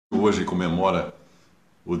hoje comemora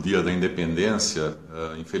o Dia da Independência.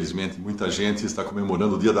 Infelizmente, muita gente está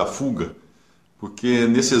comemorando o Dia da Fuga, porque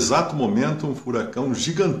nesse exato momento um furacão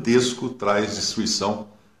gigantesco traz destruição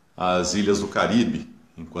às ilhas do Caribe,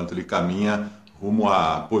 enquanto ele caminha rumo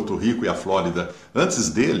a Porto Rico e a Flórida. Antes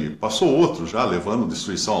dele, passou outro já, levando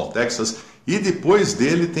destruição ao Texas, e depois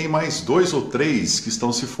dele tem mais 2 ou 3 que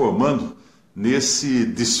estão se formando nesse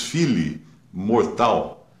desfile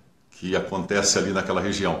mortal que acontece ali naquela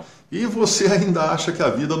região. E você ainda acha que a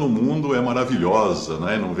vida no mundo é maravilhosa,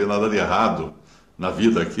 né? Não vê nada de errado na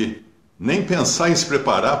vida aqui. Nem pensar em se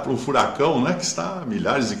preparar para um furacão, né, que está a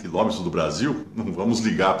milhares de quilômetros do Brasil, não vamos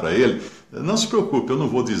ligar para ele. Não se preocupe, eu não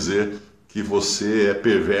vou dizer que você é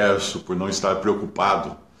perverso por não estar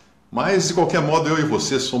preocupado. Mas, de qualquer modo, eu e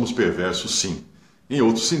você somos perversos, sim, em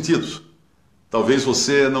outros sentidos. Talvez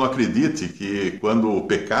você não acredite que quando o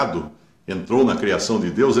pecado entrou na criação de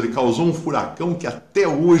Deus, ele causou um furacão que até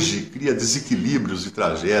hoje cria desequilíbrios e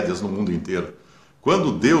tragédias no mundo inteiro.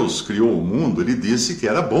 Quando Deus criou o mundo, ele disse que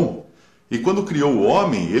era bom. E quando criou o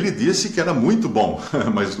homem, ele disse que era muito bom.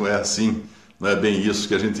 Mas não é assim, não é bem isso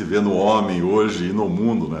que a gente vê no homem hoje e no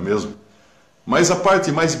mundo, não é mesmo? Mas a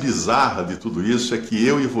parte mais bizarra de tudo isso é que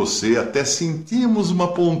eu e você até sentimos uma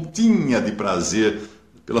pontinha de prazer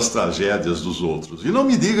pelas tragédias dos outros. E não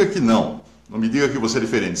me diga que não. Não me diga que você é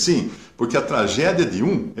diferente. Sim, porque a tragédia de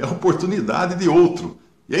um é a oportunidade de outro.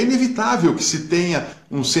 E é inevitável que se tenha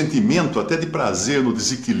um sentimento até de prazer no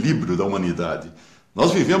desequilíbrio da humanidade.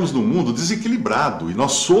 Nós vivemos num mundo desequilibrado e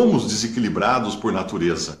nós somos desequilibrados por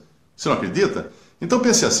natureza. Você não acredita? Então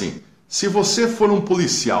pense assim, se você for um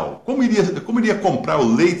policial, como iria comprar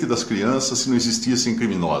o leite das crianças se não existissem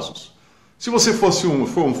criminosos? Se você for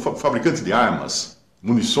um fabricante de armas,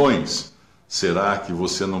 munições, será que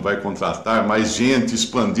você não vai contratar mais gente,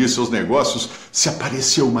 expandir seus negócios se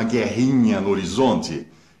aparecer uma guerrinha no horizonte?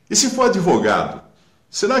 E se for advogado,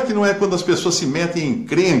 será que não é quando as pessoas se metem em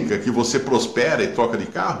encrenca que você prospera e troca de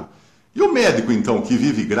carro? E o médico, então, que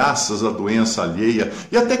vive graças à doença alheia,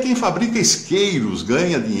 e até quem fabrica isqueiros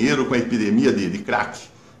ganha dinheiro com a epidemia de crack,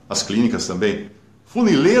 as clínicas também.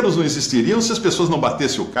 Funileiros não existiriam se as pessoas não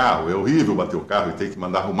batessem o carro, é horrível bater o carro e ter que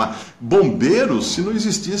mandar arrumar. Bombeiros se não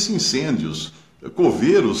existissem incêndios.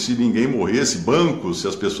 Coveiros se ninguém morresse, bancos se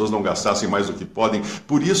as pessoas não gastassem mais do que podem.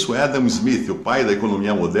 Por isso Adam Smith, o pai da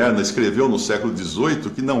economia moderna, escreveu no século XVIII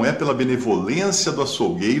que não é pela benevolência do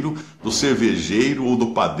açougueiro, do cervejeiro ou do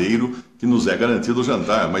padeiro que nos é garantido o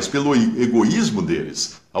jantar, mas pelo egoísmo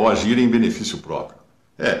deles, ao agirem em benefício próprio.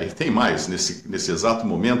 E tem mais, nesse exato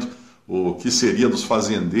momento, o que seria dos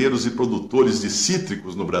fazendeiros e produtores de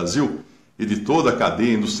cítricos no Brasil e de toda a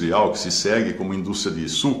cadeia industrial que se segue como indústria de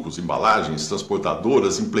sucos, embalagens,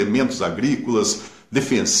 transportadoras, implementos agrícolas,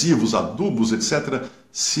 defensivos, adubos, etc.,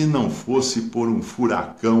 se não fosse por um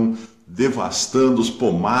furacão devastando os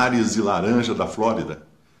pomares de laranja da Flórida.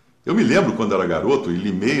 Eu me lembro quando era garoto, em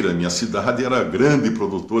Limeira, minha cidade era grande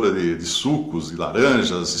produtora de sucos e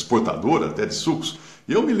laranjas, exportadora até de sucos.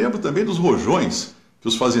 E eu me lembro também dos rojões que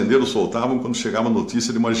os fazendeiros soltavam quando chegava a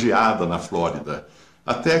notícia de uma geada na Flórida.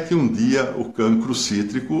 Até que um dia o cancro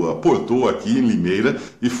cítrico aportou aqui em Limeira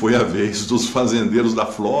e foi a vez dos fazendeiros da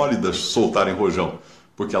Flórida soltarem rojão,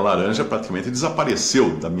 porque a laranja praticamente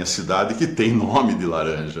desapareceu da minha cidade, que tem nome de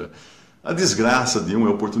laranja. A desgraça de um é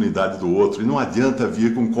a oportunidade do outro, e não adianta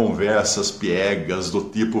vir com conversas piegas do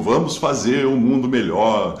tipo vamos fazer um mundo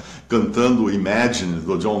melhor, cantando Imagine,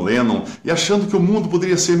 do John Lennon, e achando que o mundo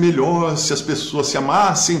poderia ser melhor se as pessoas se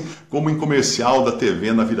amassem como em comercial da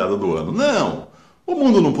TV na virada do ano. Não! O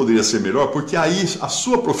mundo não poderia ser melhor porque aí a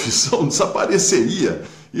sua profissão desapareceria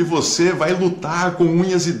e você vai lutar com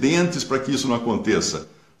unhas e dentes para que isso não aconteça.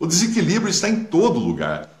 O desequilíbrio está em todo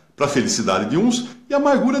lugar, para a felicidade de uns e a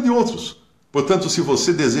amargura de outros. Portanto, se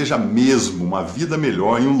você deseja mesmo uma vida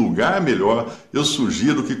melhor, em um lugar melhor, eu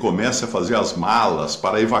sugiro que comece a fazer as malas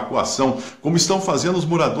para a evacuação, como estão fazendo os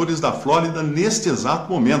moradores da Flórida neste exato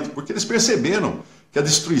momento, porque eles perceberam que a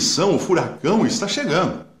destruição, o furacão, está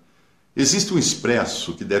chegando. Existe um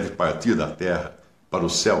expresso que deve partir da terra para o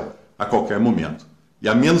céu a qualquer momento. E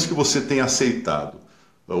a menos que você tenha aceitado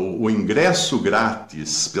o ingresso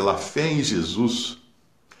grátis pela fé em Jesus,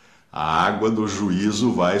 a água do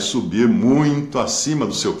juízo vai subir muito acima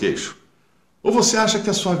do seu queixo. Ou você acha que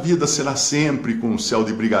a sua vida será sempre com um céu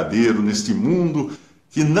de brigadeiro neste mundo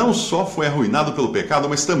que não só foi arruinado pelo pecado,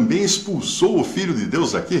 mas também expulsou o Filho de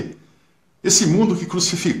Deus daqui? Esse mundo que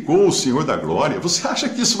crucificou o Senhor da glória, você acha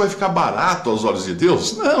que isso vai ficar barato aos olhos de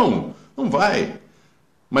Deus? Não, não vai.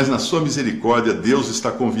 Mas na sua misericórdia, Deus está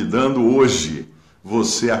convidando hoje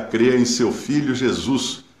você a crer em seu Filho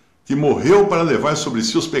Jesus, que que morreu para levar sobre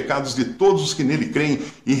si os pecados de todos os que nele creem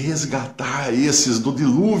e resgatar esses do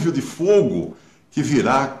dilúvio de fogo que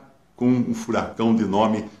virá com um furacão de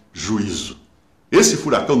nome juízo. Esse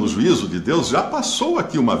furacão do juízo de Deus já passou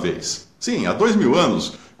aqui uma vez. Sim, há 2000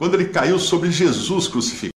 anos, quando ele caiu sobre Jesus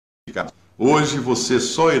crucificado. Hoje você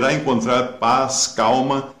só irá encontrar paz,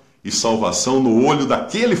 calma e salvação no olho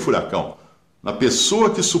daquele furacão, na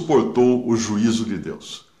pessoa que suportou o juízo de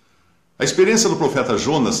Deus. A experiência do profeta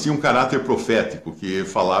Jonas tinha um caráter profético, que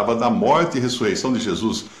falava da morte e ressurreição de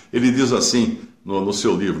Jesus. Ele diz assim no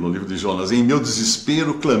seu livro, no livro de Jonas: em meu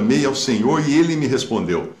desespero clamei ao Senhor e ele me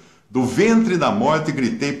respondeu. Do ventre da morte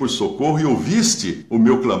gritei por socorro e ouviste o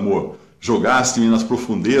meu clamor. Jogaste-me nas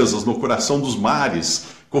profundezas, no coração dos mares.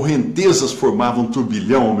 Correntezas formavam um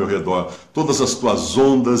turbilhão ao meu redor. Todas as tuas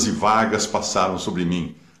ondas e vagas passaram sobre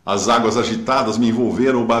mim. As águas agitadas me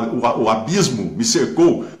envolveram, o abismo me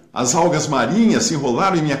cercou. As algas marinhas se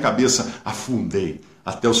enrolaram em minha cabeça. Afundei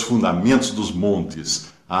até os fundamentos dos montes,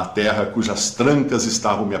 a terra cujas trancas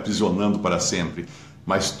estavam me aprisionando para sempre.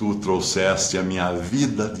 Mas tu trouxeste a minha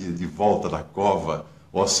vida de volta da cova,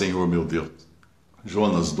 ó Senhor meu Deus.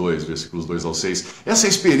 Jonas 2, versículos 2 ao 6. Essa é a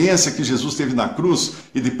experiência que Jesus teve na cruz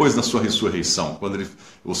e depois na sua ressurreição, quando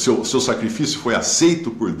o seu sacrifício foi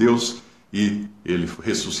aceito por Deus e ele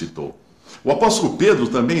ressuscitou. O apóstolo Pedro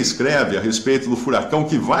também escreve a respeito do furacão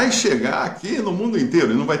que vai chegar aqui no mundo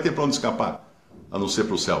inteiro e não vai ter para onde escapar, a não ser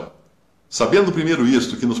para o céu. Sabendo primeiro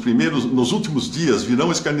isto, que nos últimos dias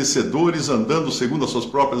virão escarnecedores andando segundo as suas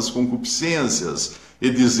próprias concupiscências e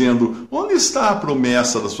dizendo: onde está a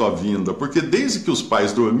promessa da sua vinda? Porque desde que os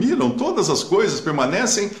pais dormiram, todas as coisas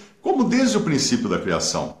permanecem como desde o princípio da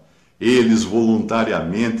criação. Eles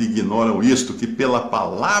voluntariamente ignoram isto, que pela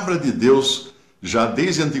palavra de Deus, já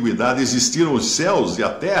desde a antiguidade existiram os céus e a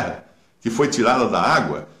terra, que foi tirada da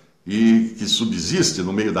água e que subsiste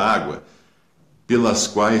no meio da água, pelas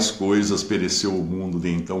quais coisas pereceu o mundo de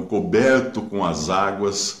então, coberto com as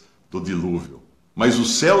águas do dilúvio. Mas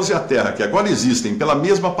os céus e a terra, que agora existem pela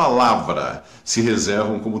mesma palavra, se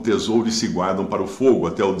reservam como tesouro e se guardam para o fogo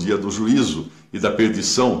até o dia do juízo e da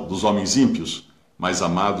perdição dos homens ímpios. Mas,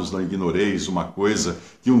 amados, não ignoreis uma coisa,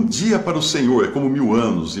 que um dia para o Senhor é como 1000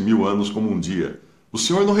 anos, e 1000 anos como um dia. O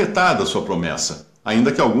Senhor não retarda a sua promessa,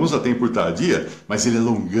 ainda que alguns a tenham por tardia, mas ele é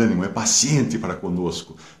longânimo, é paciente para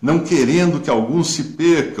conosco, não querendo que alguns se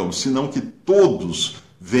percam, senão que todos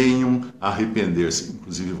venham a arrepender-se,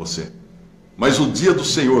 inclusive você. Mas o dia do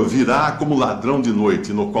Senhor virá como ladrão de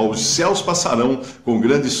noite, no qual os céus passarão com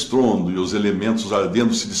grande estrondo, e os elementos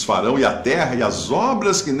ardendo se desfarão, e a terra e as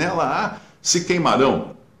obras que nela há se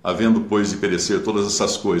queimarão. Havendo, pois, de perecer todas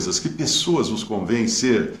essas coisas, que pessoas vos convém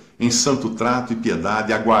ser em santo trato e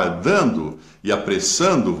piedade, aguardando e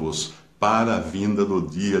apressando-vos para a vinda do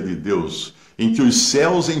dia de Deus, em que os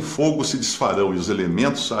céus em fogo se desfarão e os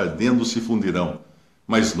elementos ardendo se fundirão.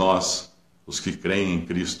 Mas nós, os que creem em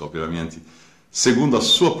Cristo, obviamente, segundo a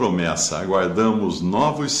sua promessa, aguardamos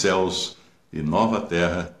novos céus e nova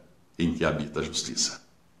terra em que habita a justiça.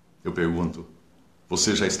 Eu pergunto,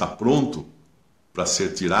 você já está pronto para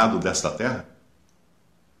ser tirado desta terra?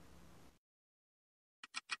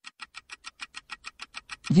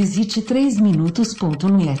 Visite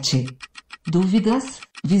 3minutos.net. Dúvidas?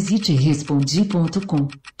 Visite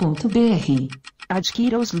respondi.com.br.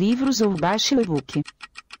 Adquira os livros ou baixe o e-book.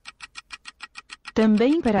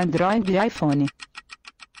 Também para Android e iPhone.